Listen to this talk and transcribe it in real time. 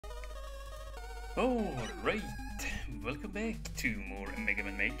Alright, welcome back to more Mega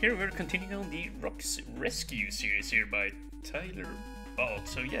Man Maker. We're continuing on the Rock's Rescue series here by Tyler Balt.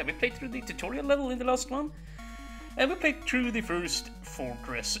 So yeah, we played through the tutorial level in the last one, and we played through the first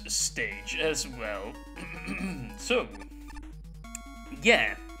fortress stage as well. So,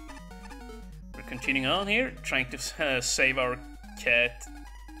 yeah, we're continuing on here, trying to save our cat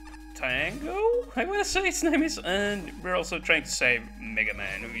Tango, I want to say its name is, and we're also trying to save Mega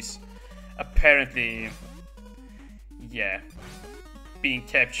Man, who is apparently, yeah, being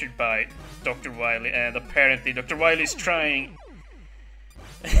captured by Dr. Wily, and apparently Dr. Wily is trying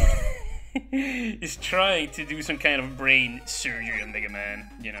to do some kind of brain surgery on Mega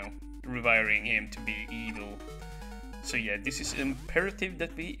Man, you know, rewiring him to be evil. So yeah, this is imperative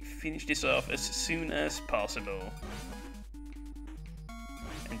that we finish this off as soon as possible.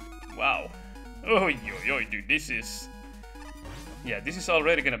 And wow. Oh yo, dude, this is... yeah, this is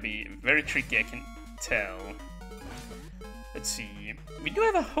already gonna be very tricky, I can tell. Let's see. We do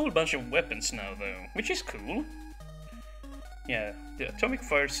have a whole bunch of weapons now, though, which is cool. Yeah, the atomic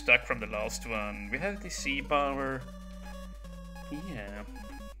fire stuck from the last one. We have the sea power. Yeah.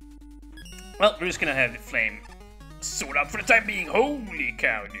 Well, we're just gonna have the flame sword up for the time being. Holy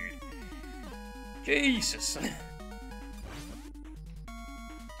cow, dude. Jesus.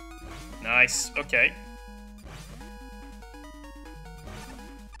 Nice, okay.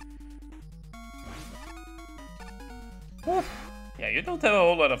 Oof. Yeah, you don't have a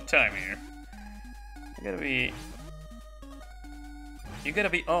whole lot of time here. You gotta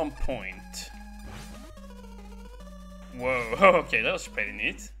be on point. Whoa, okay, that was pretty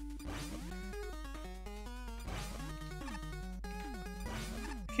neat.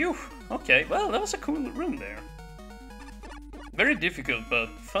 Phew, okay, well, that was a cool room there. Very difficult, but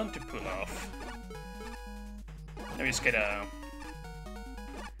fun to pull off. Now we just gotta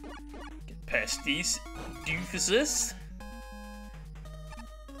get past these doofuses.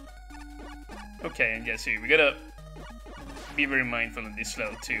 Okay, and yes, we gotta be very mindful of this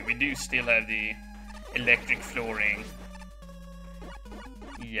level too. We do still have the electric flooring.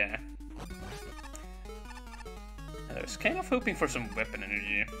 Yeah. I was kind of hoping for some weapon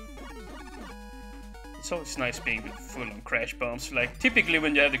energy. It's always nice being full on crash bombs. Like, typically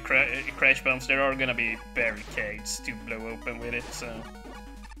when you have the crash bombs, there are gonna be barricades to blow open with it, so...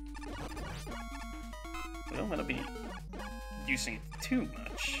 I don't wanna be using it too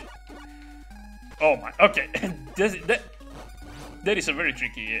much. Oh my, okay. That is a very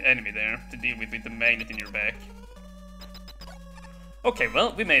tricky enemy there to deal with the magnet in your back. Okay,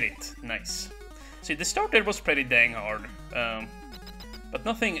 well, we made it. Nice. See, the start there was pretty dang hard. But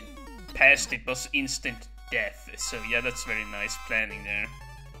nothing past it was instant death. So yeah, that's very nice planning there.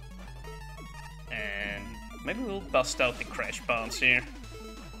 And maybe we'll bust out the crash bombs here.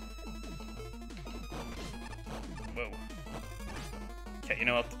 Whoa. Okay, you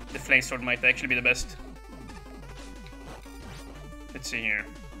know what? The flame sword might actually be the best. Let's see here.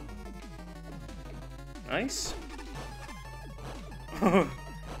 Nice. Oh,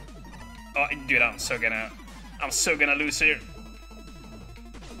 dude, I'm so gonna lose here.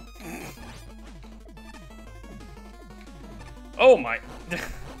 Oh my.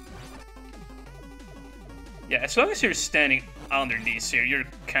 Yeah, as long as you're standing under these here, you're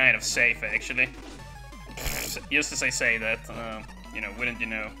kind of safe, actually. Just as I say that, you know, wouldn't you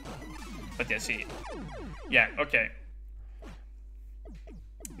know? But yeah, see. Yeah, okay.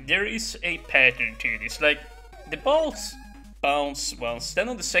 There is a pattern to this. Like, the balls bounce once, then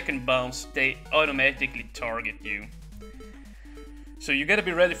on the second bounce, they automatically target you. So you gotta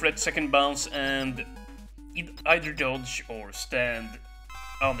be ready for that second bounce and either dodge or stand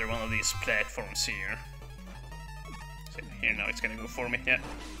under one of these platforms here. So here now it's gonna go for me, yeah.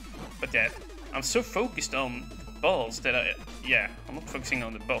 But yeah, I'm so focused on the balls that I'm not focusing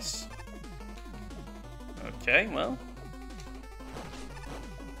on the boss. Okay, well.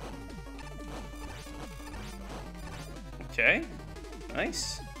 Okay,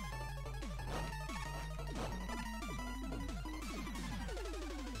 nice.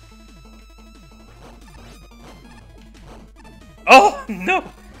 Oh, no!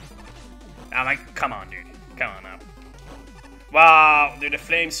 I'm like, come on, dude. Come on now. Wow, dude, the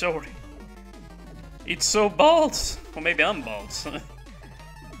flame sword. It's so balls. Or maybe I'm balls.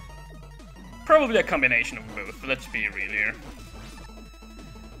 Probably a combination of both, but let's be real here.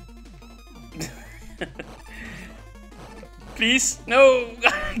 Please, no!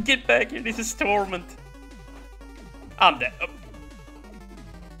 Get back here, this is torment. I'm dead. Oh.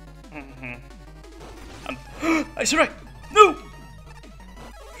 I survived! No!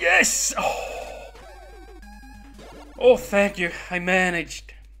 Yes! Oh. Oh, thank you. I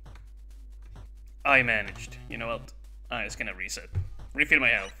managed. I managed. You know what? I'm just gonna reset. Refill my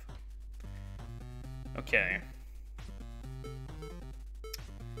health. Okay.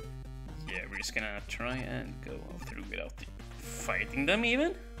 Yeah, we're just gonna try and go through without fighting them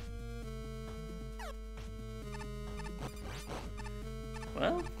even.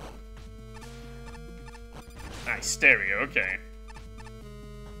 Well. Nice, there we go, okay.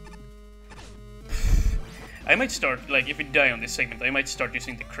 I might start, like, if we die on this segment, I might start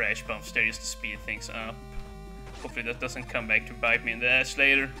using the crash bumps there just to speed things up. Hopefully that doesn't come back to bite me in the ass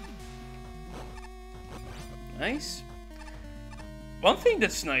later. Nice. One thing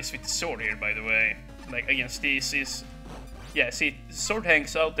that's nice with the sword here, by the way, like against these is... Yeah, see, the sword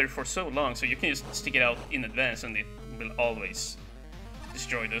hangs out there for so long, so you can just stick it out in advance and it will always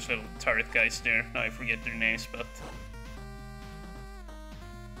destroy those little turret guys there. Now I forget their names, but...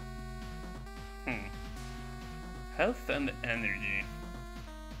 Health and energy.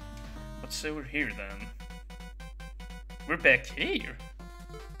 What's over here then? We're back here.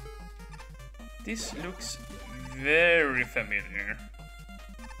 This looks very familiar.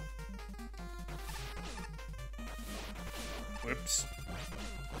 Whoops.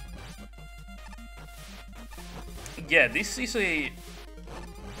 Yeah, this is a...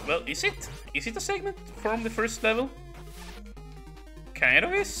 Well, is it? Is it a segment from the first level? Kind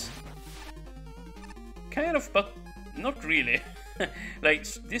of is. Kind of, but not really. Like,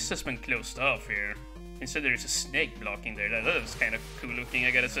 this has been closed off here. Instead there is a snake blocking there. That was kind of cool looking,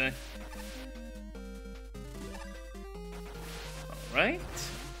 I gotta say. Alright.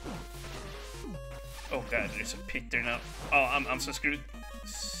 Oh god, there's a pit there now. Oh, I'm so screwed.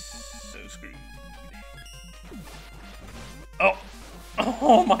 So screwed. Oh!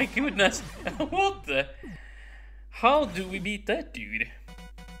 Oh my goodness! What the? How do we beat that dude?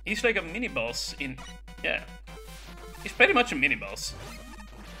 He's like a mini-boss in... Yeah. He's pretty much a mini-boss.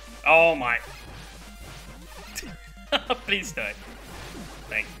 Oh my... Please die.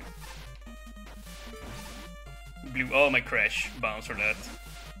 Thank you. Blew all my crash bounce for that.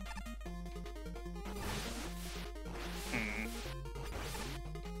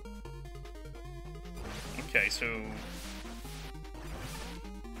 Okay, so...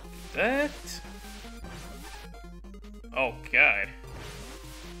 That... Oh god.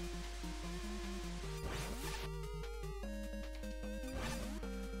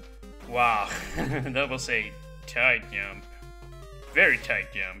 Wow, that was a tight jump. Very tight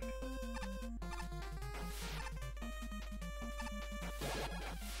jump.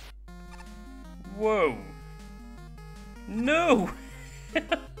 Whoa. No!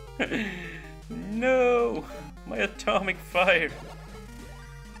 No! My atomic fire.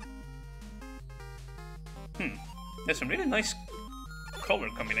 There's some really nice color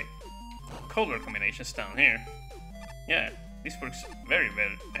combinations down here. Yeah, this works very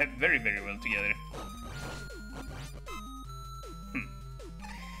well together.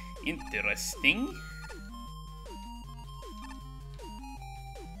 Interesting.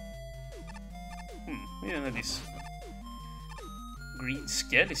 We don't have this green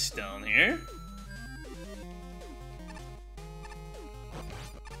skellies down here.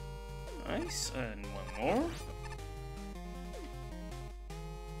 Nice, and one more.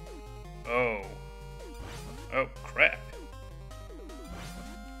 Oh. Oh, crap.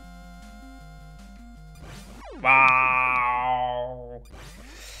 Wow.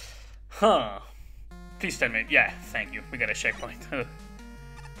 Huh. Please tell me. Yeah, thank you. We got a checkpoint.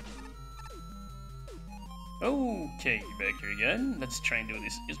 Okay, back here again. Let's try and do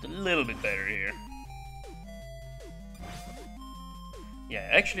this just a little bit better here. Yeah,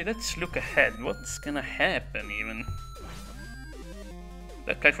 actually, let's look ahead. What's gonna happen, even?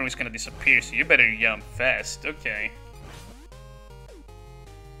 That platform is gonna disappear, so you better jump fast. Okay.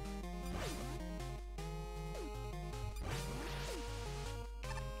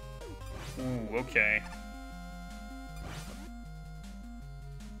 Ooh, okay.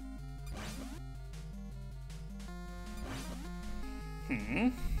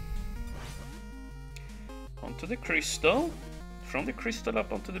 Onto the crystal. From the crystal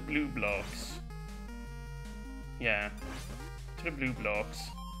up onto the blue blocks. Yeah. To the blue blocks.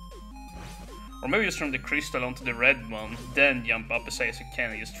 Or maybe just from the crystal onto the red one, then jump up as high as you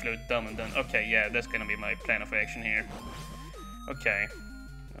can and just float down and then... Okay, yeah, that's gonna be my plan of action here. Okay.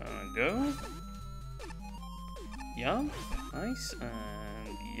 Go. Jump. Nice.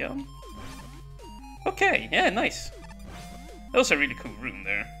 And jump. Okay, yeah, nice. That was a really cool room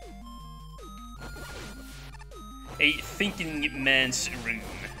there. A thinking man's room.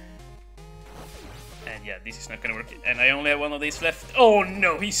 And yeah, this is not gonna work. And I only have one of these left. Oh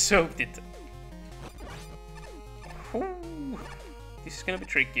no, he soaked it. Ooh, this is gonna be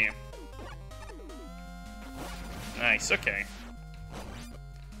tricky. Nice, okay.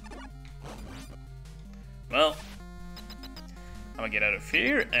 Well, I'm gonna get out of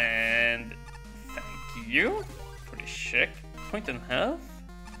here, and thank you for the checkpoint and health.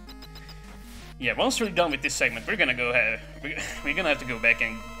 Yeah, once we're done with this segment, we're gonna we're gonna have to go back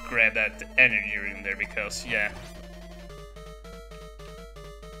and grab that energy room there, because yeah,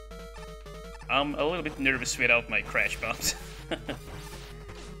 I'm a little bit nervous without my crash bombs.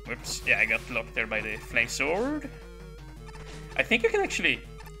 Whoops, yeah, I got blocked there by the flame sword. I think you can actually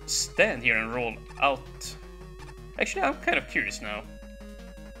stand here and roll out. Actually, I'm kind of curious now.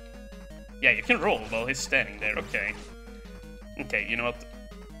 Yeah, you can roll while he's standing there, okay. Okay, you know what?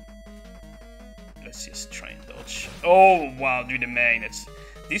 Let's just try and dodge. Oh, wow, dude, the magnets.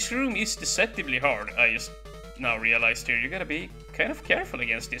 This room is deceptively hard. I just now realized here, you gotta be kind of careful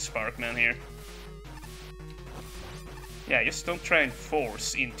against this Sparkman here. Yeah, just don't try and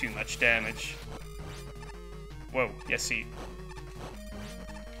force in too much damage. Whoa, yeah, see.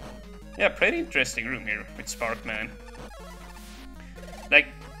 Yeah, pretty interesting room here with Sparkman. Like,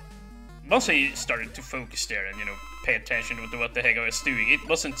 once I started to focus there and, you know, pay attention to what the heck I was doing, it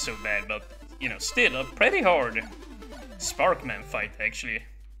wasn't so bad, but, you know, still a pretty hard Sparkman fight, actually.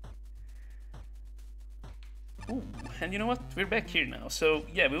 Ooh, and you know what? We're back here now. So,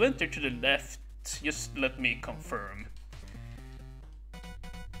 yeah, we went there to the left. Just let me confirm.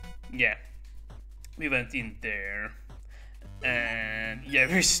 Yeah, we went in there. And, yeah,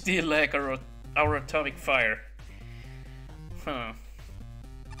 we still lack our atomic fire. Huh.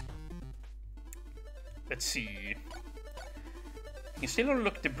 Let's see. You can still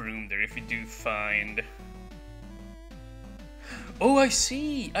overlook the broom there if you do find... Oh, I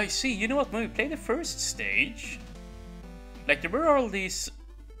see! I see! You know what, when we played the first stage, like, there were all these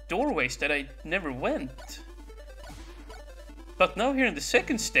doorways that I never went. But now here in the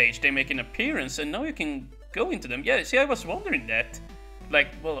second stage, they make an appearance, and now you can go into them. Yeah, see, I was wondering that. Like,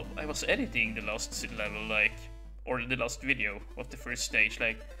 well, I was editing the last level, like, or the last video of the first stage,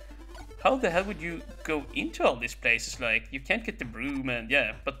 like, how the hell would you go into all these places? Like, you can't get the broom and,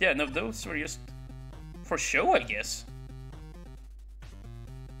 yeah. But yeah, no, those were just for show, I guess.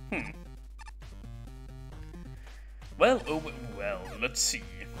 Well, oh, well, let's see.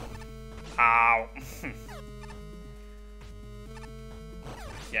 Ow.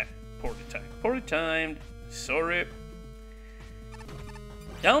 Yeah, poorly timed. Poorly timed. Sorry.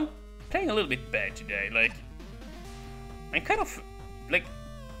 Yeah, I'm playing a little bit bad today. Like, I'm kind of, like,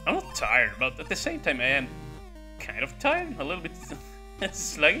 I'm not tired, but at the same time I am kind of tired, a little bit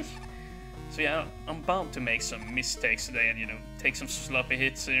sluggish. So yeah, I'm bound to make some mistakes today and, you know, take some sloppy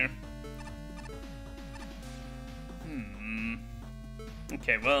hits here.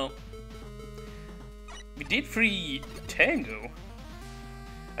 Okay, well, we did free Tango.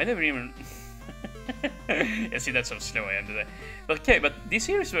 I never even... Yeah, see, that's how slow I am today. But okay, but this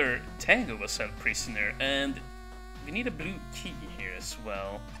here is where Tango was held prisoner, and we need a blue key here as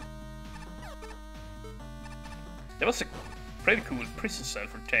well. That was a pretty cool prison cell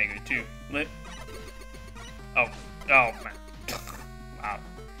for Tango too. Oh man. Wow.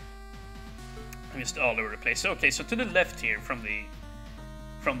 I'm just all over the place. Okay, so to the left here from the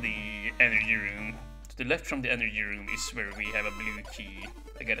energy room. To the left from the energy room is where we have a blue key.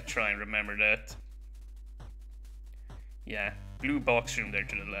 I gotta try and remember that. Yeah, blue box room there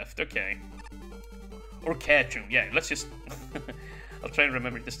to the left. Okay. Or cat room. Yeah, let's just... I'll try and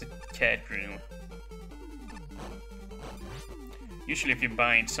remember just the cat room. Usually if you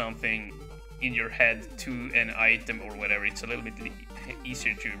bind something in your head to an item or whatever, it's a little bit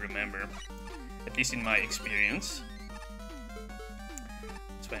easier to remember. At least in my experience.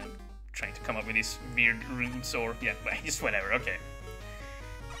 That's why I'm trying to come up with these weird rules or... yeah, just whatever, okay.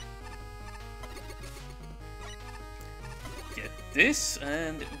 Get this,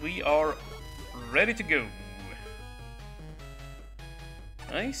 and we are ready to go.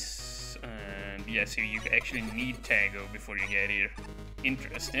 Nice. And yes, here you actually need Tango before you get here.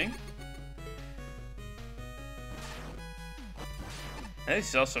 Interesting. And this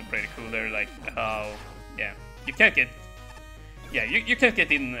is also pretty cool there, like how, yeah, you can't get, yeah, you can't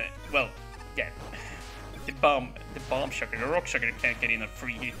get in, well, yeah, the bomb shocker, the rock shocker can't get in a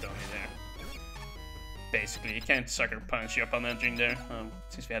free hit on you there. Basically, you can't sucker punch you upon entering there,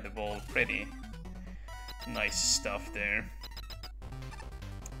 since we had the wall, pretty nice stuff there.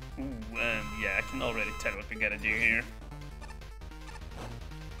 Ooh, and yeah, I can already tell what we gotta do here.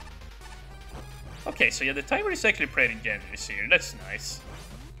 Okay, so yeah, the timer is actually pretty generous here, that's nice.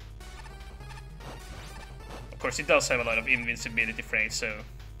 Of course, it does have a lot of invincibility frames, so...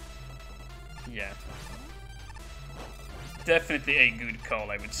 yeah. Definitely a good call,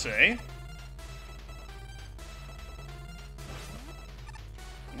 I would say.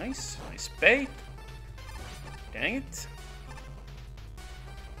 Nice, nice bait. Dang it.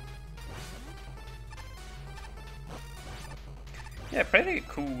 Yeah, pretty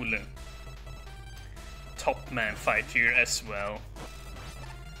cool top man fight here as well.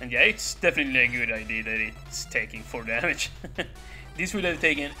 And yeah, it's definitely a good idea that it's taking 4 damage. This would have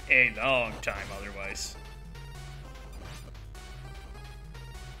taken a long time otherwise.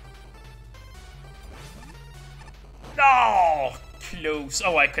 No! Close.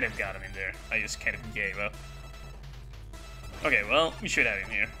 Oh, I could have got him in there. I just kind of gave up. Okay, well, we should have him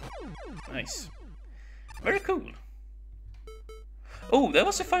here. Nice. Very cool. Oh, that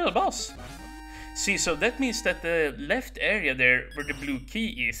was the final boss. See, so that means that the left area there where the blue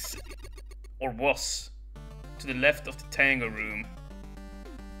key is, or was, to the left of the Tango room.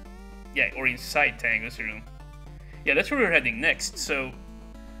 Yeah, or inside Tango's room. Yeah, that's where we're heading next, so...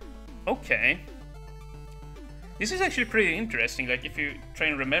 Okay. This is actually pretty interesting, like if you try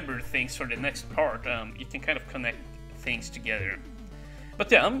and remember things for the next part, you can kind of connect things together. But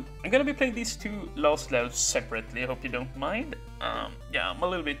yeah, I'm gonna be playing these 2 last levels separately, I hope you don't mind. Yeah, I'm a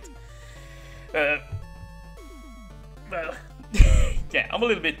little bit... well... yeah, I'm a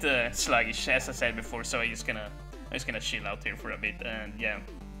little bit sluggish, as I said before, so I'm just gonna chill out here for a bit, and yeah.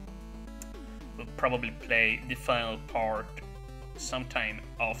 We'll probably play the final part sometime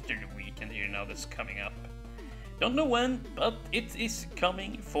after the weekend here now that's coming up. Don't know when, but it is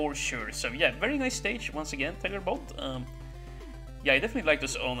coming for sure. So yeah, very nice stage once again, TaylorBot. Yeah, I definitely like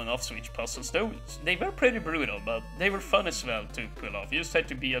those on and off switch puzzles, though they were pretty brutal, but they were fun as well to pull off. You just had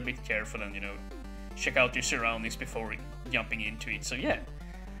to be a bit careful and, you know, check out your surroundings before jumping into it. So yeah,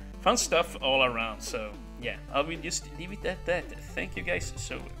 fun stuff all around. So yeah, I will just leave it at that. Thank you guys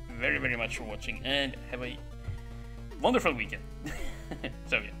so very, very much for watching, and have a wonderful weekend.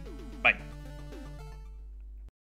 So yeah.